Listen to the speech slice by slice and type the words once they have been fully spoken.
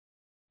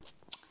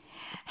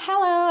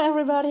Hello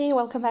everybody,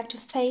 welcome back to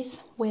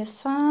Faith with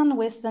Fun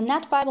with the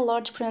Net Bible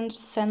large print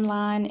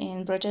Thinline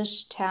in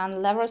British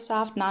tan leather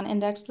soft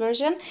non-indexed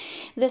version.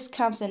 This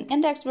comes in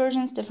indexed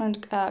versions,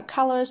 different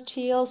colors,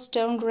 teal,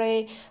 stone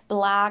gray,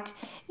 black,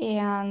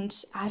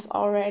 and I've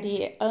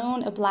already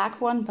owned a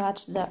black one,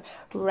 but the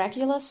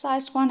regular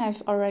size one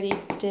I've already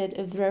did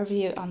a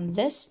review on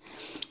this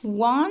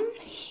one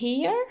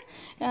here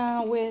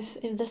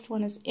this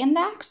one is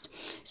indexed.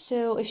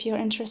 So if you're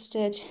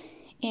interested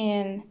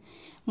in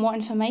more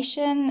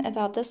information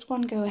about this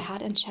one, go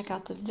ahead and check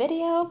out the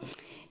video.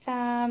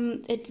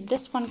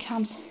 This one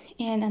comes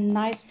in a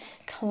nice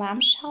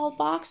clamshell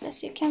box,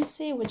 as you can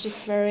see, which is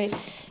very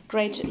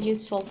great,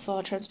 useful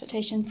for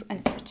transportation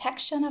and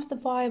protection of the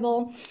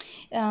Bible.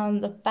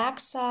 The back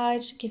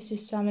side gives you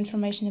some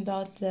information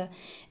about the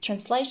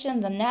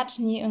translation, the Net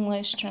New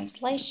English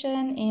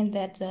Translation, and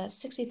that the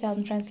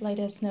 60,000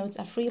 translators notes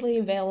are freely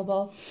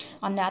available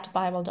on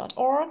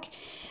netbible.org.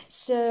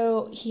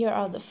 So here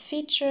are the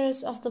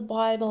features of the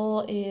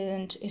Bible,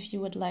 and if you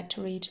would like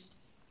to read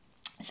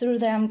through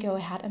them, go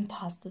ahead and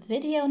pause the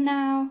video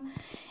now.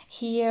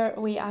 Here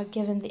we are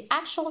given the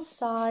actual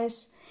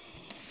size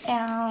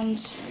and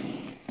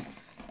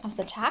of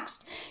the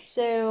text.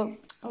 So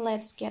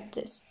let's get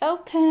this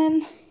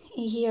open.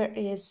 Here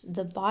is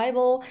the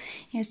Bible.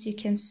 As you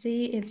can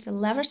see, it's a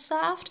leather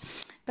soft,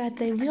 but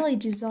they really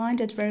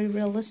designed it very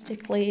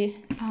realistically,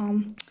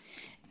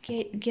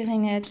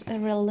 giving it a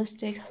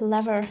realistic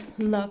leather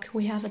look.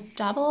 We have a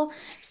double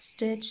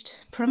stitched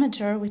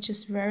perimeter, which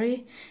is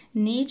very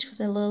neat, with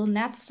a little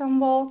net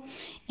symbol,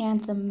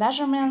 and the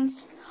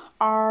measurements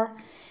are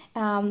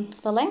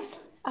the length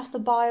of the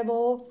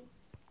Bible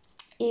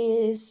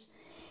is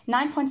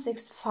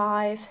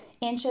 9.65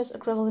 inches,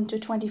 equivalent to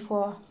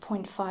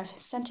 24.5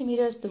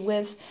 centimeters. The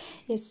width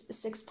is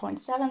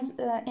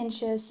 6.7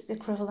 inches,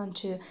 equivalent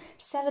to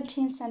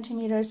 17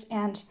 centimeters.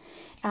 And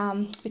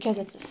because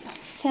it's a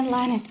thin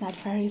line, it's not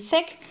very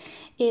thick.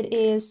 It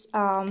is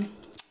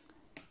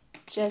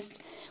just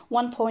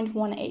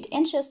 1.18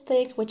 inches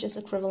thick, which is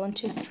equivalent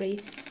to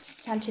 3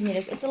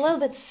 centimeters. It's a little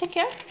bit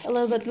thicker, a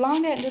little bit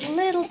longer, and a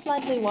little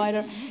slightly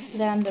wider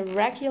than the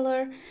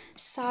regular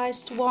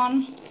sized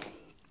one.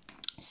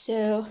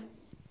 So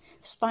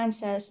the spine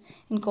says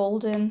in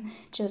golden,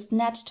 just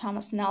Net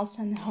Thomas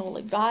Nelson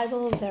Holy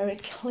Bible, very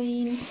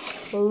clean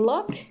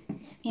look.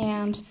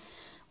 And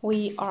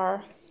we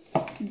are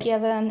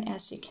given,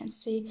 as you can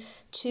see,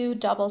 2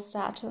 double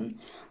satin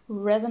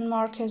ribbon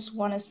markers.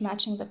 One is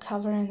matching the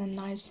cover in a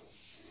nice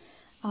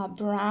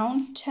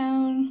brown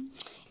tone,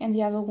 and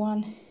the other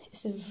one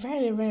is a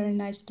very, very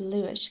nice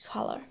bluish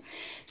color.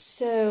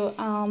 So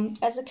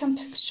as a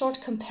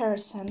short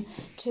comparison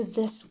to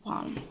this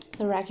one,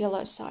 the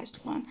regular sized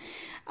one,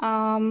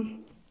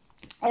 and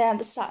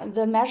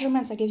the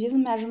measurements, I give you the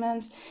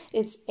measurements.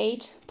 It's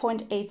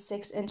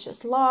 8.86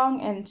 inches long,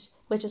 and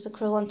which is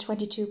equivalent to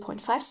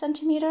 22.5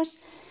 centimeters.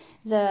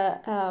 The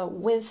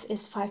width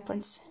is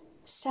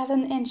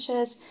 5.7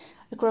 inches,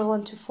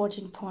 equivalent to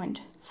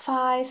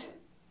 14.5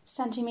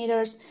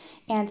 centimeters,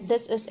 and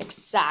this is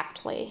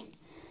exactly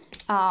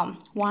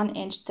 1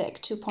 inch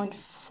thick,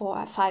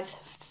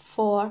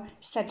 2.454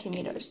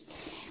 centimeters.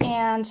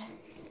 And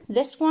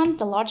this one,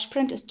 the large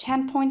print, is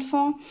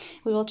 10.4.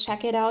 We will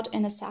check it out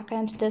in a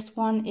second. This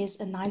one is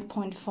a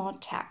 9.4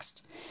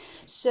 text.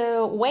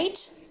 So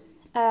weight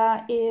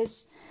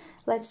is,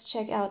 let's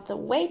check out the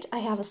weight. I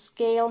have a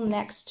scale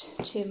next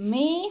to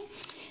me.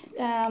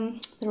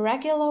 The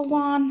regular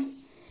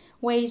one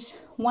weighs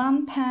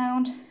 1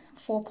 pound,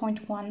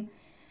 4.1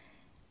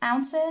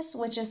 ounces,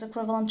 which is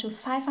equivalent to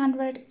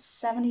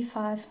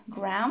 575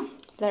 grams.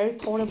 Very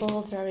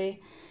portable,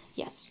 very,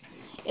 yes.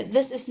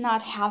 This is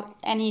not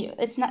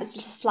it's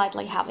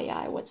slightly heavy,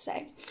 I would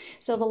say.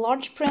 So the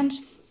large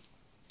print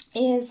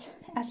is,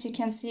 as you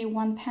can see,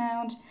 1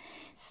 pound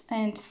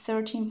and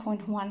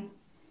 13.1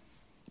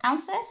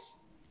 ounces,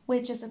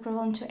 which is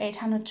equivalent to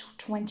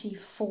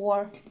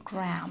 824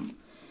 grams.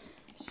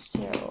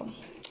 So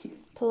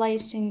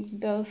placing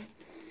both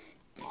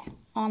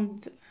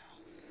on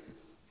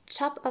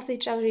top of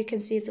each other, you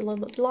can see it's a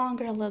little bit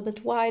longer, a little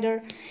bit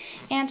wider,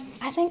 and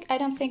I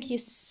don't think you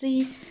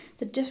see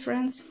the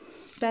difference,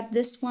 but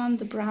this one,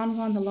 the brown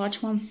one, the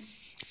large one,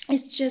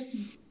 is just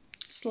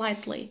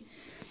slightly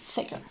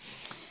thicker.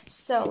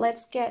 So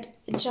let's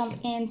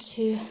jump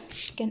into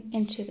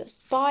this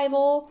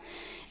Bible.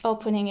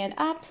 Opening it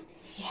up,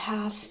 you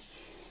have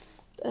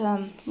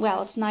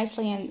well, it's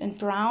nicely in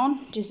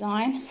brown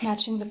design,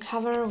 matching the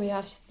cover. We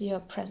have your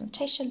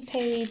presentation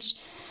page,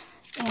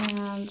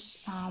 and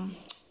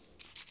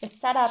the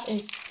setup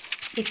is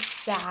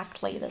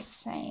exactly the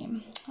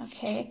same.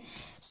 Okay,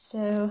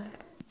 so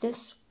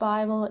this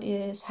Bible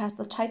has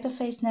the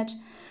typeface Net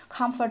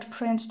Comfort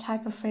Print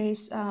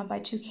typeface by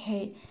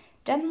 2K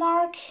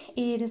Denmark.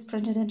 It is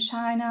printed in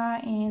China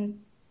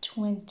in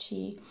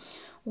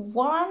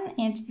 21,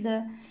 and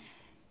the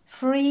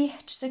free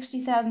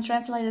 60,000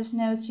 translators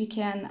notes, you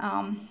can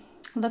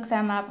look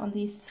them up on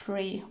these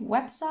 3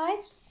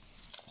 websites.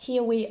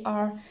 Here we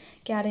are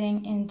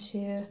getting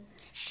into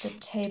the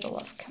table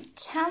of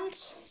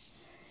content,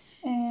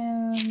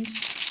 and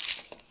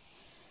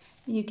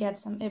you get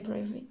some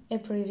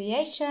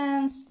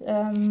abbreviations,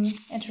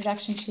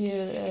 introduction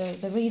to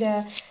the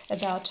reader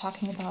about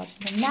talking about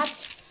the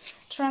net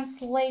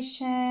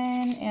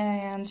translation,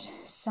 and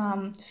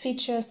some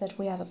features that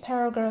we have a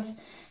paragraph,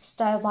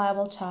 style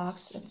Bible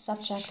talks, and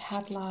subject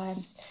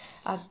headlines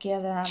are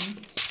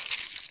given.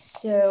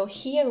 So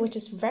here, which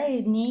is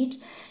very neat,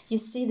 you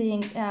see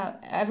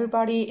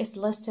everybody is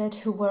listed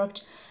who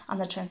worked on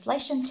the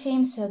translation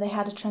team. So they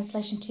had a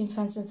translation team,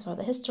 for instance, for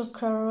the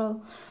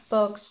historical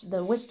books,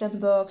 the wisdom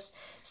books,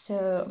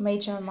 so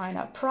major and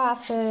minor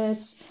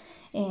prophets,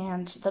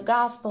 and the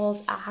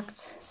Gospels,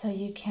 Acts. So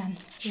you can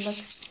look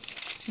at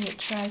the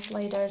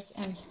translators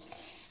and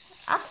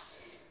up.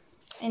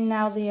 And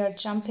now they are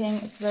jumping.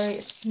 It's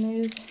very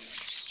smooth,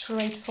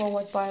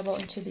 straightforward Bible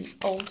into the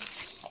Old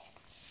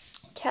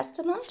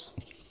Testament.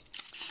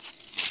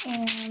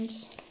 And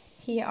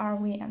here are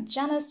we in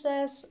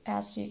Genesis.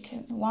 As you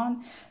can,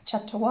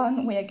 chapter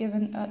 1, we are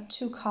given a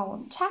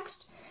 2-column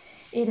text.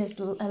 It is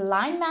a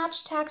line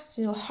match text,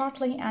 so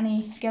hardly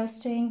any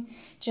ghosting,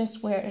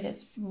 just where it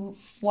is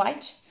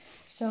white.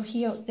 So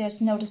here there's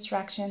no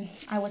distraction,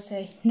 I would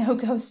say no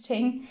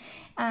ghosting.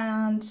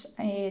 And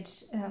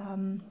it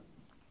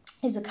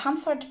is a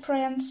comfort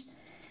print,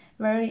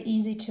 very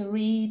easy to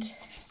read.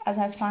 As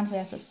I found, we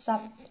have the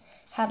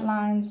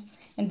sub-headlines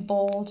in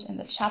bold, and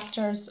the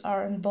chapters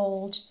are in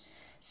bold.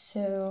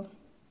 So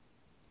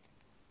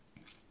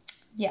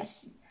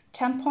yes,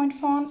 10-point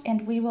font,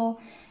 and we will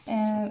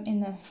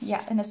in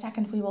a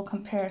second we will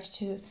compare it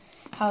to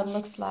how it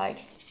looks like,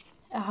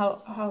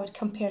 how it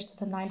compares to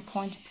the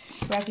 9-point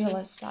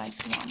regular size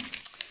one.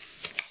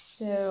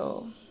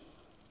 So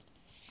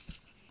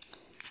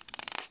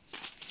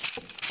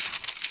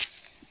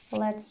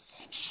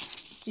let's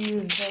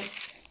do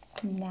this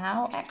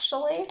now.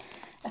 Actually,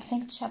 I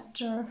think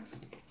chapter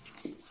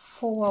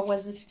 4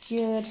 was a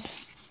good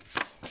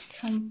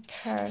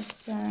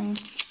comparison.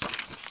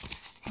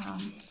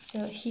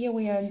 So here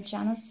we are in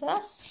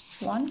Genesis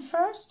 1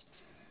 first.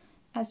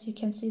 As you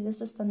can see, this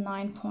is the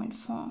 9-point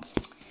font.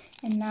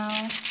 And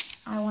now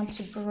I want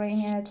to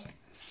bring it,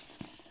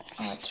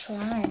 or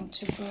trying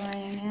to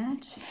bring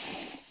it,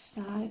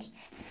 side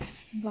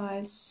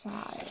by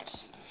side.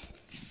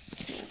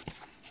 So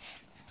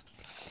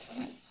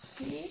let's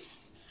see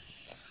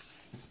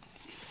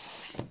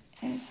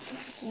if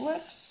it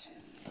works.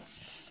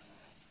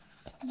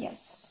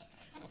 Yes.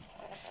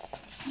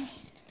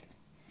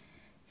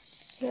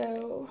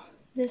 So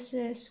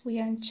we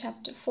are in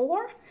chapter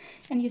 4,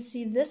 and you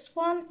see this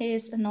one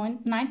is a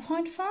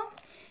 9-point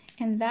font,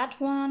 and that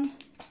one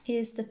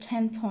is the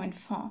 10-point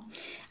font.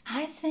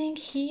 I think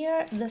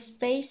here the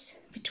space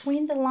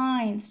between the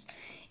lines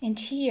and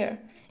here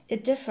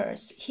it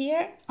differs.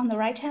 Here on the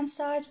right hand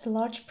side, the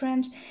large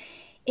print,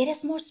 it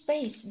is more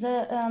space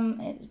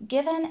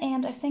given,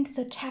 and I think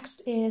the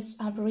text is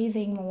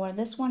breathing more.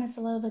 This one is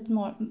a little bit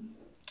more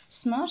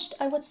smushed,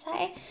 I would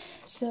say,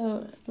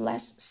 so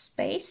less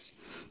space,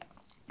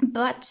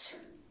 but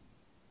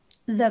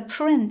the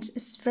print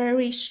is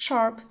very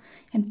sharp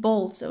and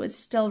bold, so it's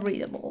still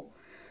readable.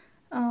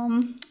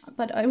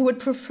 But I would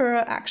prefer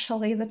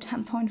actually the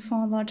 10-point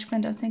font large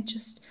print. I think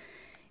just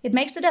it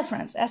makes a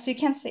difference, as you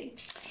can see.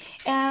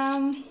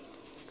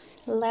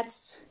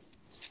 Let's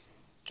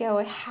go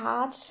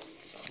ahead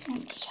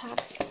and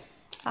check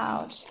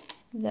out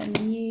the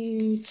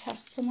New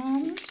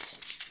Testament.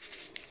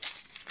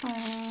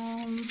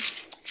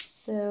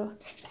 So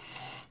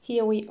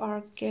here we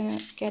are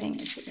getting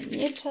into the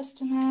New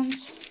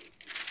Testament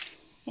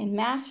in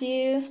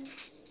Matthew.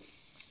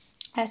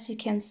 As you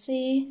can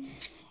see,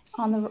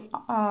 on the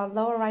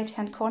lower right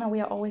hand corner, we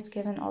are always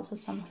given also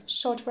some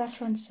short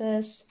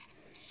references,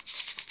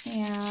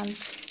 and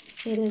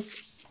it is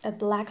a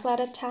black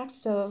letter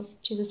text, so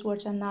Jesus'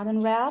 words are not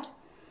in red.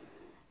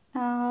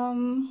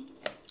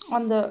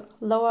 On the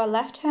lower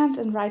left hand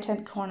and right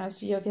hand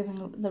corners, you're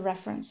given the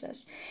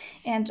references,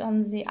 and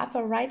on the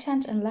upper right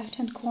hand and left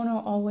hand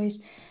corner,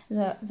 always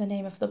the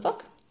name of the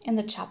book and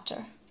the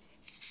chapter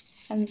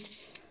and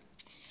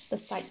the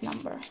site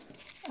number.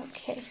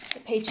 Okay, the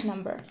page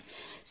number.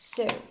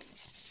 So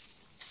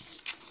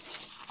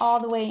all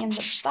the way in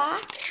the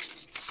back,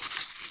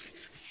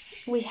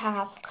 we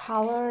have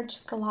colored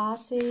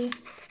glossy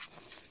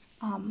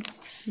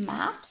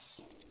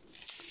maps,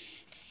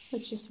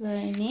 which is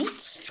very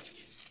neat.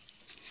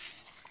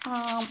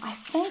 I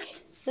think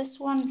this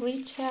one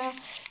retail,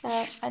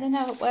 I don't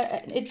know,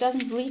 it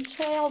doesn't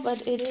retail,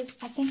 but it is,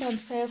 I think, on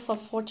sale for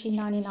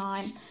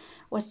 $14.99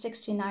 or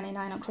 $16.99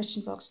 on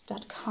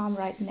christianbooks.com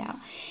right now.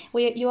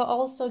 You are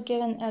also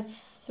given a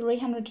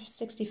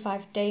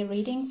 365-day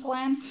reading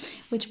plan,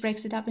 which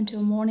breaks it up into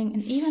a morning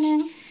and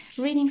evening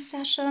reading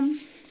session,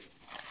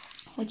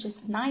 which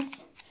is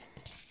nice.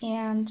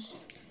 And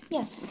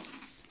yes,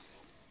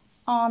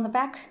 on the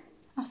back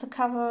of the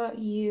cover,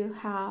 you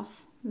have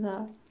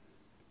the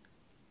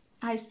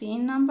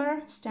ISBN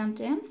number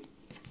stamped in,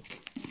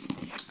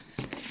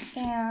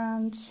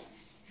 and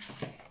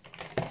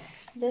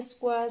this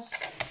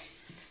was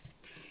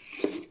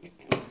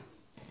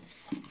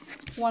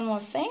one more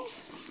thing.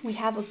 We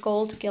have a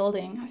gold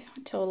gilding. I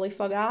totally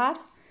forgot.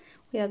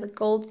 We have the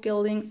gold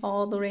gilding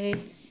all the way.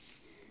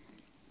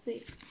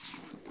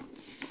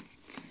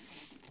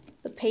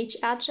 The page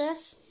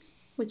edges,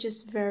 which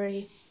is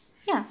very,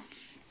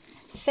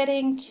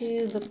 fitting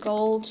to the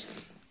gold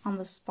on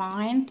the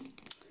spine.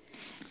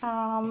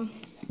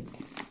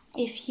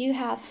 If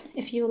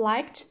you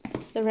liked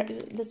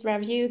this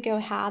review, go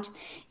ahead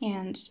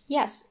and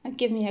yes,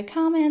 give me a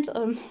comment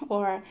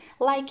or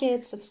like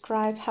it,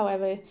 subscribe,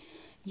 however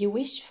you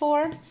wish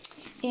for.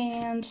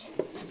 And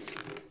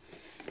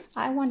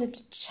I wanted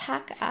to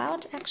check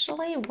out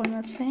actually one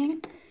more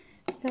thing.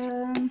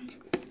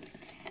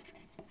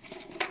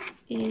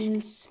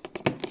 Is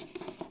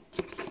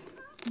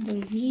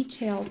the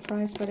retail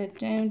price, but I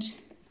don't.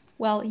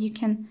 Well, you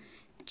can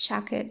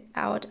check it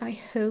out, I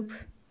hope,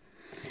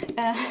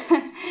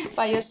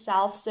 by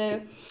yourself.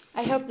 So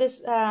I hope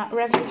this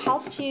review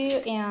helped you,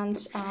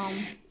 and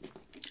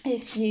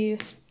if you,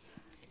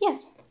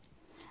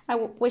 I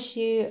wish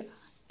you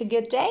a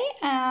good day,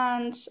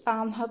 and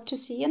hope to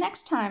see you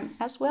next time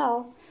as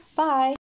well. Bye.